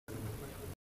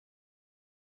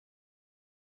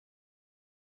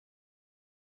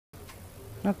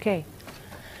Okay.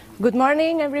 Good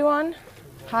morning, everyone.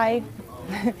 Hi.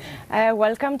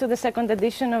 Welcome to the second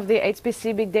edition of the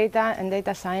HPC Big Data and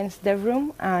Data Science Dev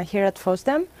Room here at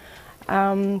FOSDEM.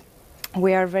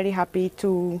 We are very happy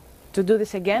to do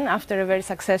this again after a very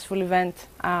successful event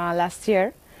last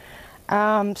year.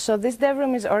 So this Dev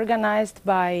Room is organized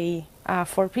by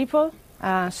 4 people.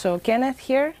 So Kenneth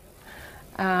here,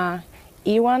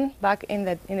 Iwan back in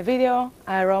the video,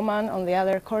 Roman on the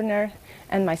other corner,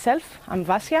 and myself. I'm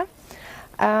Vasia.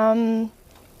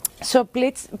 So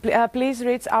please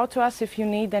reach out to us if you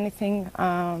need anything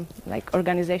like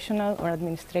organizational or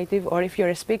administrative, or if you're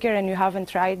a speaker and you haven't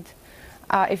tried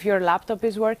if your laptop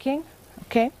is working.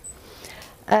 Okay.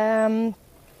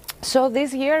 So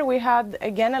this year we had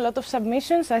again a lot of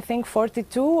submissions. I think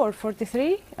 42 or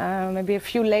 43, maybe a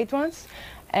few late ones,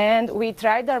 and we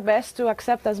tried our best to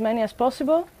accept as many as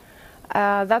possible.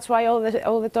 That's why all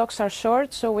the talks are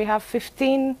short. So we have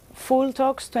 15 full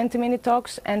talks, 20-minute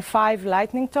talks, and 5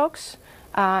 lightning talks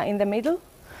in the middle.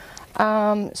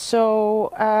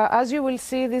 As you will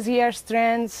see, this year's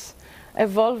trends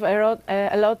evolve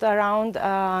a lot around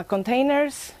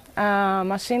containers,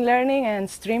 machine learning, and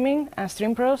streaming and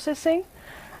stream processing.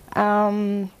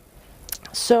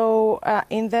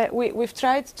 We've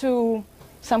tried to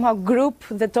somehow group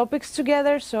the topics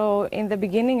together. So in the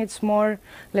beginning, it's more,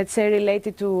 let's say,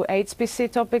 related to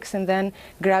HPC topics, and then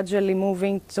gradually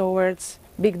moving towards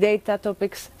big data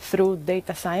topics through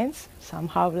data science,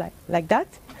 somehow like that.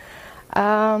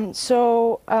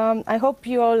 I hope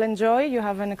you all enjoy. You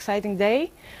have an exciting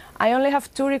day. I only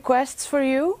have 2 requests for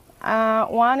you.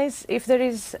 One is if there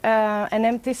is an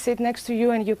empty seat next to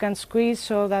you and you can squeeze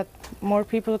so that more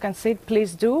people can sit,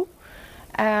 please do.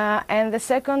 And the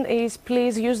second is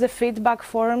please use the feedback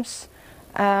forms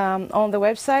on the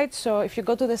website. So if you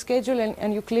go to the schedule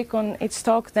and you click on each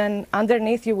talk, then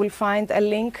underneath you will find a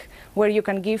link where you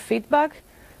can give feedback.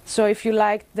 So if you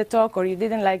liked the talk or you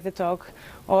didn't like the talk,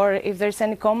 or if there's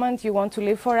any comment you want to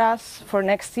leave for us for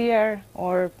next year,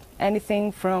 or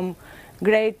anything from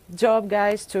great job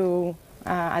guys to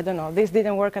I don't know, this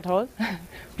didn't work at all,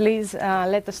 please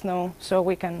let us know so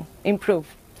we can improve.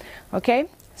 Okay?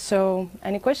 So,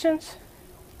 any questions?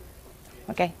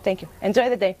 Okay, thank you. Enjoy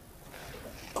the day.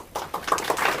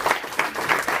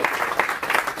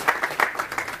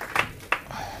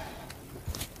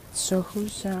 So,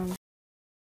 who's